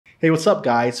Hey, what's up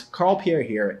guys? Carl Pierre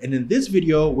here, and in this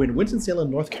video, we're in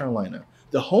Winston-Salem, North Carolina,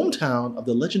 the hometown of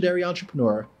the legendary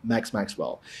entrepreneur, Max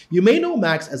Maxwell. You may know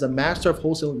Max as a master of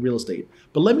wholesale real estate,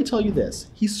 but let me tell you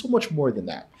this, he's so much more than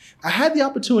that. I had the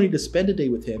opportunity to spend a day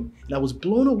with him, and I was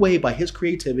blown away by his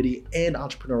creativity and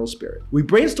entrepreneurial spirit. We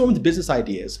brainstormed business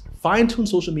ideas, fine-tuned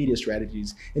social media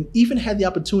strategies, and even had the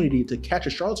opportunity to catch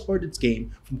a Charlotte Hornets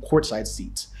game from courtside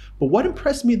seats. But what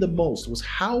impressed me the most was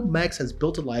how Max has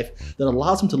built a life that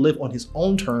allows him to live on his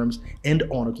own terms and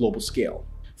on a global scale.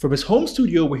 From his home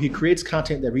studio where he creates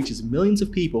content that reaches millions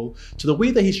of people, to the way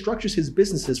that he structures his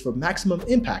businesses for maximum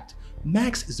impact,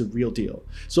 Max is the real deal.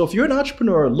 So if you're an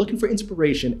entrepreneur looking for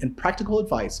inspiration and practical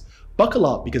advice, buckle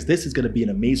up because this is going to be an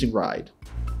amazing ride.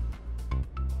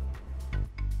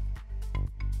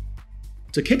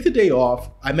 To kick the day off,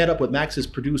 I met up with Max's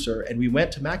producer and we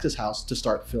went to Max's house to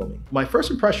start filming. My first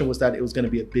impression was that it was going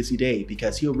to be a busy day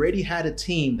because he already had a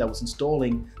team that was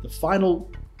installing the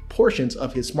final portions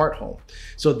of his smart home.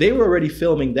 So they were already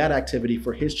filming that activity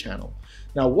for his channel.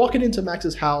 Now, walking into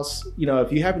Max's house,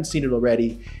 if you haven't seen it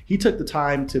already, he took the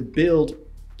time to build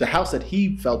the house that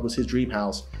he felt was his dream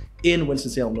house in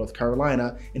Winston-Salem, North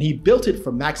Carolina, and he built it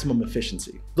for maximum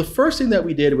efficiency. The first thing that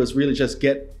we did was really just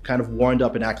get kind of warmed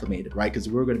up and acclimated, right? Because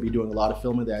we were going to be doing a lot of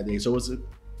filming that day. So it was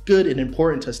good and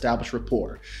important to establish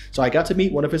rapport. So I got to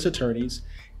meet one of his attorneys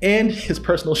and his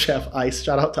personal chef, Ice.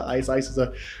 Shout out to Ice. Ice is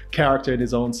a character in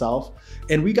his own self.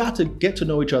 And we got to get to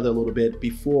know each other a little bit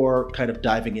before kind of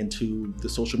diving into the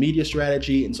social media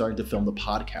strategy and starting to film the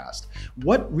podcast.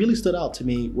 What really stood out to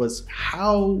me was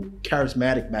how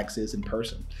charismatic Max is in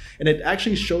person. And it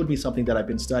actually showed me something that I've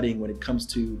been studying when it comes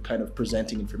to kind of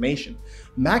presenting information.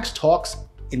 Max talks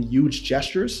in huge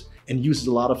gestures and uses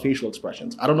a lot of facial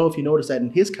expressions. I don't know if you noticed that in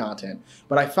his content,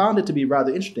 but I found it to be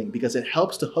rather interesting because it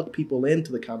helps to hook people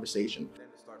into the conversation.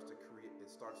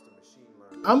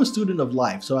 I'm a student of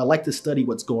life, so I like to study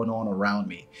what's going on around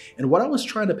me. And what I was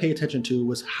trying to pay attention to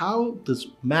was how does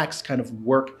Max kind of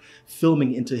work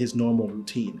filming into his normal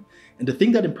routine. And the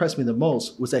thing that impressed me the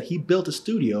most was that he built a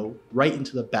studio right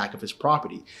into the back of his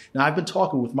property. Now, I've been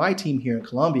talking with my team here in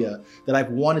Colombia that I've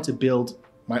wanted to build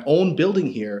my own building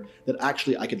here that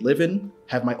actually I could live in,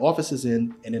 have my offices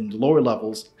in, and in the lower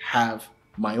levels have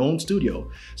my own studio.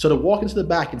 So to walk into the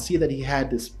back and see that he had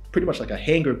this pretty much like a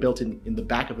hangar built in the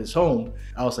back of his home,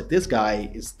 I was like, this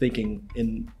guy is thinking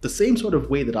in the same sort of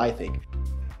way that I think.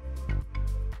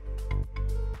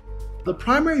 The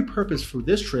primary purpose for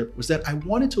this trip was that I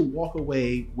wanted to walk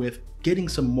away with getting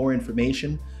some more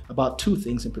information about two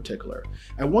things in particular.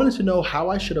 I wanted to know how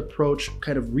I should approach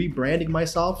kind of rebranding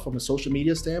myself from a social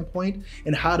media standpoint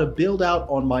and how to build out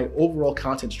on my overall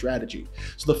content strategy.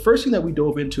 So the first thing that we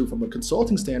dove into from a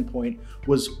consulting standpoint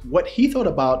was what he thought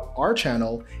about our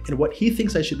channel and what he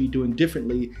thinks I should be doing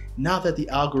differently now that the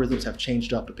algorithms have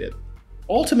changed up a bit.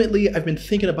 Ultimately, I've been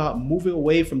thinking about moving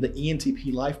away from the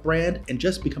ENTP Life brand and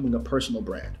just becoming a personal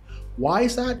brand. Why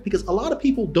is that? Because a lot of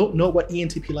people don't know what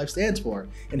ENTP Life stands for,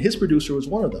 and his producer was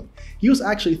one of them. He was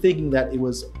actually thinking that it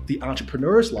was the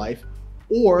entrepreneur's life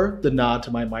or the nod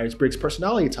to my Myers-Briggs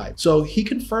personality type. So he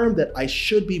confirmed that I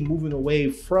should be moving away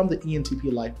from the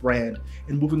ENTP Life brand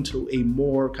and moving to a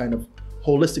more kind of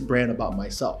holistic brand about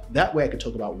myself. That way I could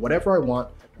talk about whatever I want,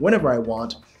 whenever I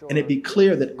want, and it'd be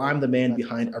clear that I'm the man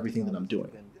behind everything that I'm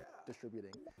doing.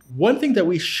 One thing that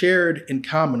we shared in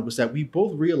common was that we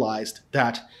both realized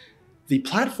that the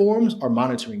platforms are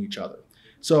monitoring each other.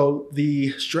 So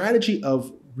the strategy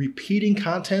of repeating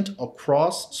content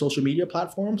across social media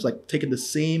platforms, like taking the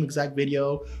same exact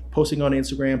video, posting on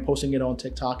Instagram, posting it on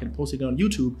TikTok, and posting it on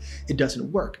YouTube, it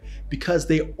doesn't work because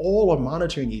they all are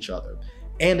monitoring each other.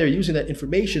 And they're using that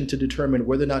information to determine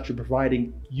whether or not you're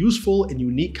providing useful and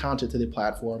unique content to the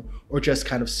platform or just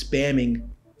kind of spamming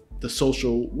the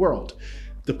social world.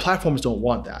 The platforms don't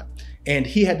want that. And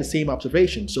he had the same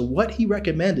observation. So what he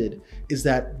recommended is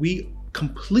that we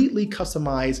completely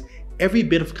customize every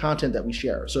bit of content that we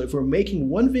share. So if we're making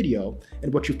one video,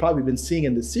 and what you've probably been seeing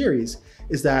in this series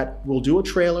is that we'll do a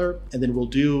trailer and then we'll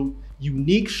do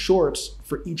unique shorts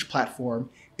for each platform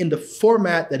in the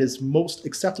format that is most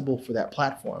acceptable for that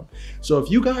platform. So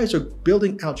if you guys are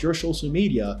building out your social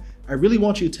media, I really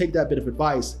want you to take that bit of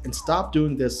advice and stop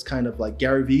doing this kind of like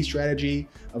Gary Vee strategy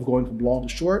of going from long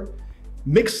to short.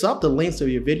 Mix up the lengths of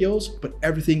your videos, but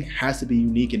everything has to be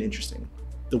unique and interesting.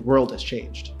 The world has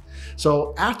changed.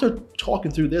 So after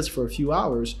talking through this for a few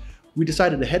hours, we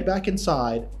decided to head back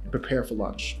inside and prepare for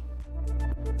lunch.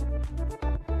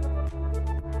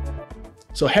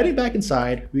 So heading back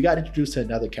inside, we got introduced to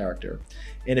another character.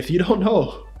 And if you don't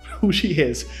know who she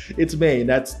is, it's May, and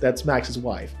that's Max's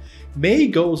wife. May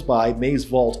goes by May's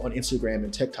Vault on Instagram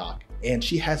and TikTok. and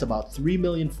she has about 3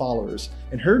 million followers,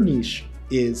 and her niche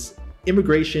is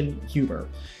immigration humor.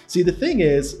 See, the thing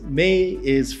is, May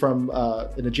is from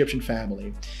an Egyptian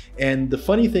family. And the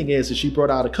funny thing is she brought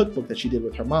out a cookbook that she did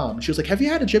with her mom. She was like, have you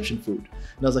had Egyptian food?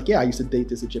 And I was like, yeah, I used to date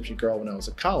this Egyptian girl when I was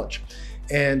at college.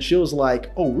 And she was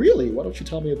like, oh, really? Why don't you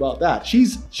tell me about that?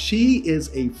 She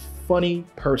is a funny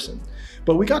person.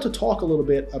 But we got to talk a little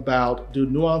bit about the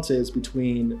nuances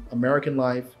between American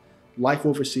life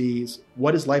overseas,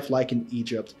 what is life like in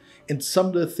Egypt, and some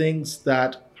of the things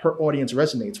that her audience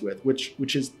resonates with,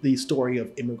 which is the story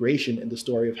of immigration and the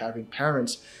story of having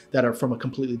parents that are from a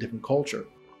completely different culture.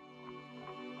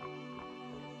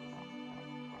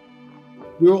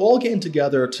 We were all getting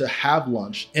together to have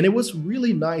lunch, and it was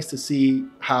really nice to see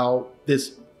how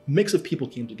this mix of people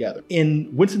came together. In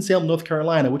Winston-Salem, North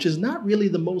Carolina, which is not really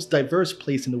the most diverse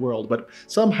place in the world, but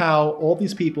somehow all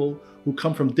these people who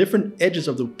come from different edges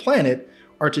of the planet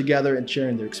are together and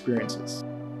sharing their experiences.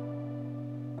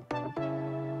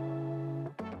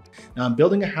 Now, I'm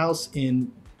building a house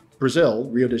in Brazil,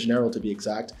 Rio de Janeiro to be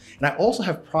exact, and I also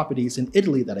have properties in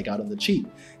Italy that I got on the cheap.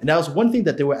 And that was one thing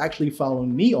that they were actually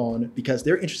following me on because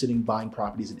they're interested in buying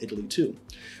properties in Italy too.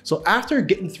 So after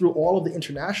getting through all of the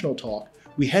international talk,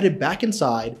 we headed back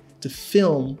inside to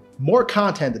film more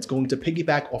content that's going to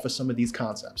piggyback off of some of these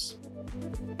concepts.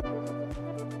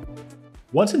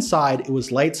 Once inside, it was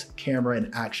lights, camera,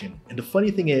 and action. And the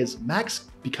funny thing is, Max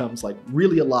becomes like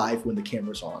really alive when the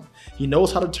camera's on. He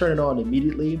knows how to turn it on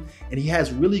immediately, and he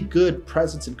has really good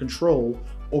presence and control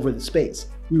over the space.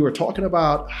 We were talking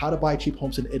about how to buy cheap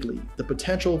homes in Italy, the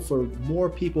potential for more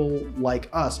people like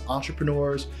us,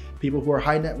 entrepreneurs, people who are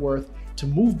high net worth, to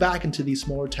move back into these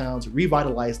smaller towns,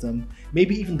 revitalize them,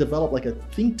 maybe even develop like a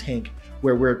think tank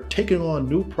where we're taking on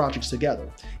new projects together.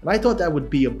 And I thought that would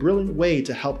be a brilliant way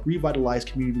to help revitalize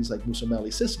communities like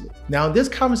Mussomeli, Sicily. Now in this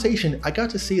conversation, I got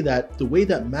to see that the way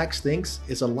that Max thinks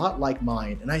is a lot like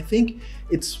mine, and I think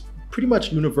it's pretty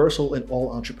much universal in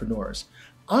all entrepreneurs.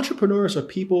 Entrepreneurs are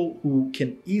people who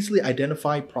can easily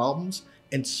identify problems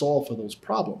and solve for those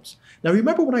problems. Now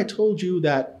remember when I told you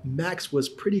that Max was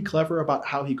pretty clever about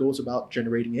how he goes about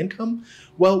generating income?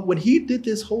 Well, when he did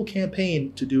this whole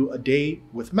campaign to do a day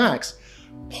with Max,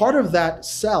 part of that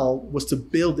sell was to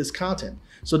build this content.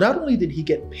 So not only did he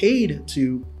get paid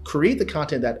to create the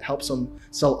content that helps him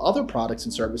sell other products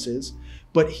and services,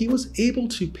 but he was able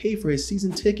to pay for his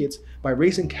season tickets by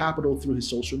raising capital through his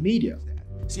social media.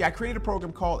 See, I created a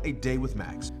program called A Day with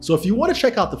Max. So if you want to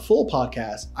check out the full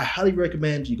podcast, I highly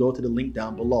recommend you go to the link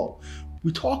down below.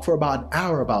 We talk for about an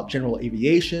hour about general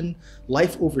aviation,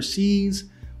 life overseas,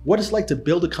 what it's like to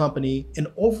build a company, and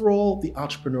overall the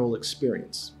entrepreneurial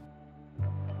experience.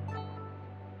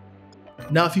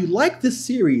 Now, if you like this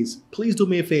series, please do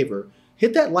me a favor.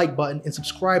 Hit that like button and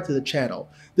subscribe to the channel.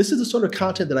 This is the sort of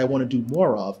content that I want to do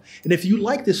more of. And if you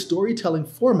like this storytelling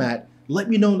format, let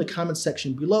me know in the comment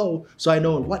section below so I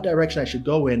know in what direction I should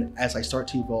go in as I start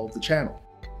to evolve the channel.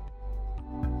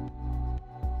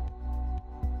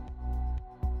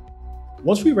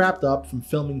 Once we wrapped up from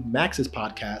filming Max's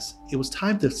podcast, it was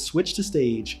time to switch the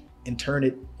stage and turn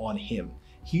it on him.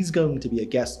 He's going to be a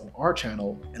guest on our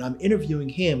channel, and I'm interviewing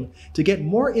him to get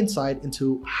more insight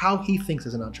into how he thinks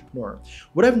as an entrepreneur.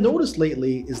 What I've noticed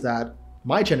lately is that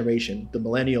my generation, the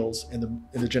millennials and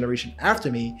the generation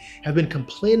after me, have been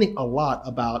complaining a lot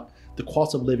about the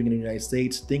cost of living in the United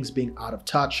States, things being out of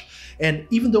touch. And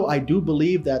even though I do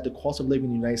believe that the cost of living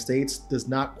in the United States does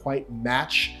not quite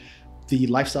match the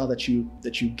lifestyle that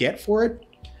you get for it,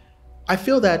 I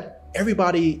feel that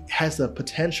everybody has the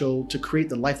potential to create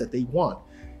the life that they want.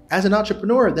 As an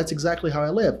entrepreneur, that's exactly how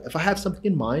I live. If I have something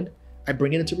in mind, I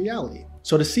bring it into reality.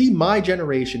 So to see my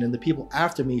generation and the people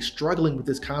after me struggling with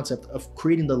this concept of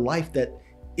creating the life that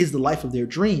is the life of their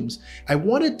dreams, I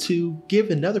wanted to give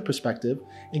another perspective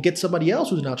and get somebody else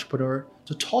who's an entrepreneur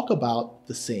to talk about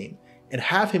the same and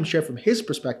have him share from his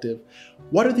perspective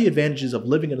what are the advantages of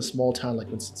living in a small town like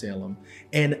Winston-Salem,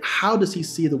 and how does he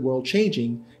see the world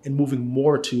changing and moving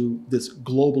more to this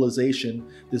globalization,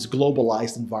 this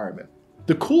globalized environment.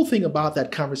 The cool thing about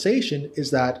that conversation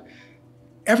is that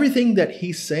everything that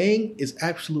he's saying is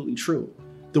absolutely true.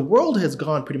 The world has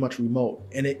gone pretty much remote,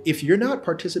 and if you're not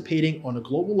participating on a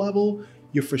global level,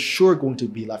 you're for sure going to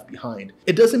be left behind.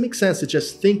 It doesn't make sense to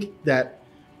just think that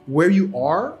where you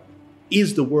are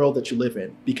is the world that you live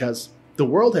in, because the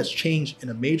world has changed in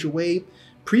a major way,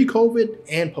 pre-COVID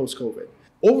and post-COVID.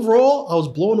 Overall, I was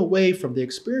blown away from the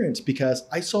experience because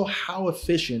I saw how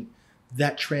efficient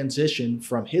that transition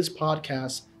from his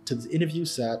podcast to the interview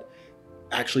set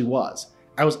actually was.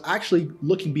 I was actually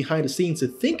looking behind the scenes to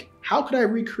think, how could I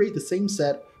recreate the same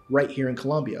set right here in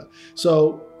Colombia?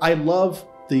 So I love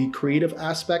the creative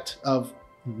aspect of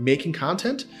making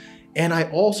content, and I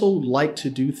also like to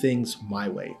do things my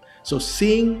way. So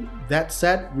seeing that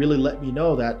set really let me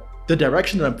know that the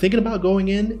direction that I'm thinking about going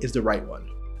in is the right one.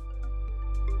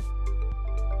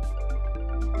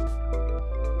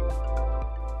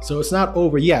 So it's not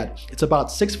over yet. It's about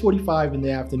 6:45 in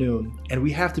the afternoon, and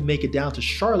we have to make it down to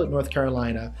Charlotte, North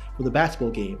Carolina for the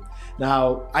basketball game.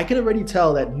 Now, I can already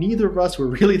tell that neither of us were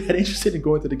really that interested in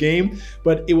going to the game,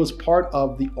 but it was part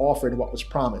of the offer and what was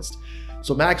promised.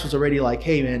 So Max was already like,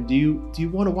 hey man, do you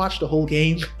want to watch the whole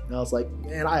game? And I was like,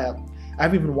 man, I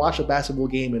haven't even watched a basketball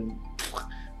game in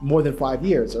more than 5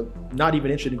 years. I'm not even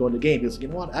interested in going to the game because, you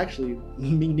know what, actually,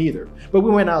 me neither. But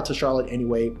we went out to Charlotte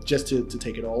anyway, just to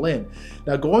take it all in.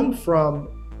 Now, going from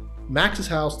Max's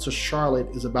house to Charlotte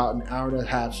is about an hour and a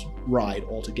half ride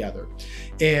altogether.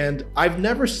 And I've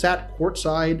never sat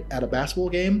courtside at a basketball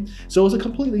game, so it was a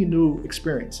completely new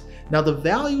experience. Now, the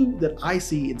value that I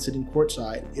see in sitting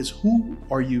courtside is who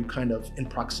are you kind of in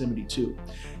proximity to?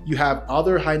 You have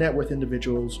other high net worth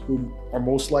individuals who are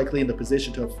most likely in the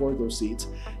position to afford those seats.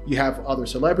 You have other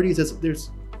celebrities.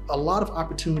 There's a lot of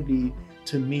opportunity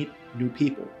to meet new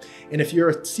people. And if you're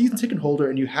a season ticket holder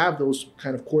and you have those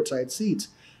kind of courtside seats,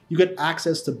 you get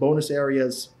access to bonus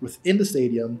areas within the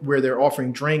stadium where they're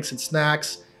offering drinks and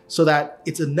snacks, so that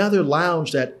it's another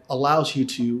lounge that allows you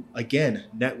to, again,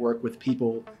 network with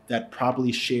people that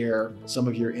probably share some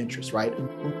of your interests, right?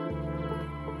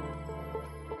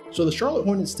 So the Charlotte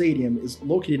Hornets Stadium is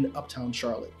located in uptown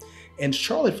Charlotte. And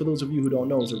Charlotte, for those of you who don't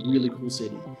know, is a really cool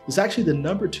city. It's actually the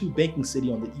 #2 banking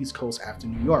city on the East Coast after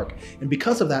New York. And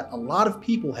because of that, a lot of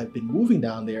people have been moving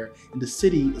down there, and the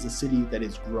city is a city that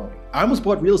is growing. I almost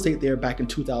bought real estate there back in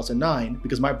 2009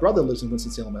 because my brother lives in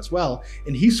Winston-Salem as well,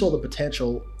 and he saw the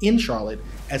potential in Charlotte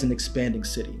as an expanding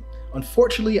city.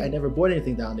 Unfortunately, I never bought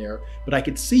anything down there, but I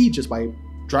could see just by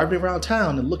driving around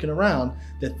town and looking around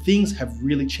that things have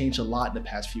really changed a lot in the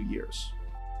past few years.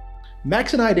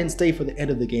 Max and I didn't stay for the end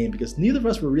of the game because neither of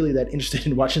us were really that interested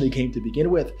in watching the game to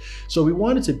begin with. So we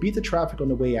wanted to beat the traffic on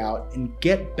the way out and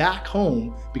get back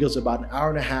home because it's about an hour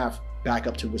and a half back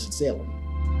up to Winston-Salem.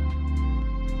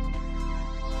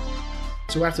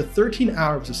 So after 13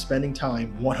 hours of spending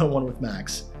time one-on-one with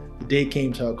Max, the day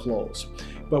came to a close.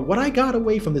 But what I got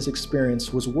away from this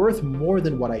experience was worth more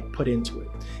than what I put into it.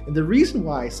 And the reason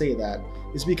why I say that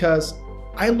is because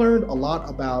I learned a lot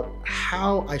about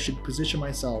how I should position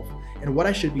myself and what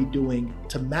I should be doing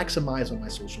to maximize on my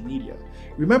social media.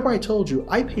 Remember I told you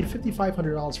I paid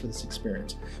 $5,500 for this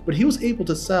experience, but he was able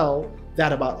to sell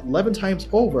that about 11 times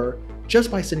over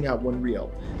just by sending out one reel.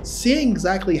 Seeing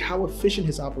exactly how efficient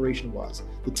his operation was,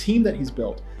 the team that he's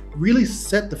built, really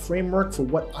set the framework for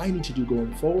what I need to do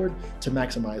going forward to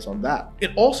maximize on that.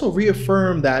 It also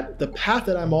reaffirmed that the path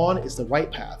that I'm on is the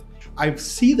right path. I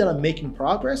see that I'm making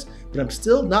progress, but I'm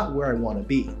still not where I want to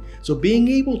be. So being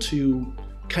able to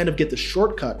kind of get the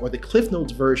shortcut or the Cliff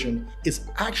Notes version is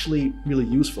actually really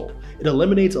useful. It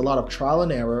eliminates a lot of trial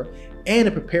and error, and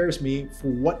it prepares me for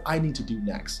what I need to do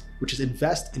next, which is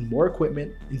invest in more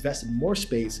equipment, invest in more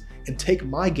space, and take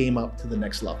my game up to the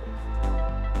next level.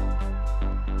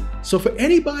 So for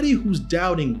anybody who's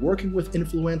doubting working with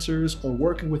influencers or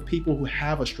working with people who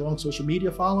have a strong social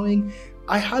media following,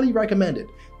 I highly recommend it.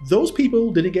 Those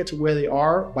people didn't get to where they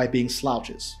are by being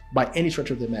slouches, by any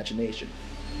stretch of the imagination.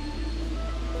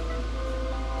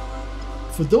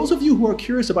 For those of you who are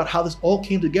curious about how this all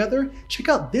came together, check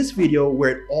out this video where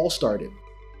it all started.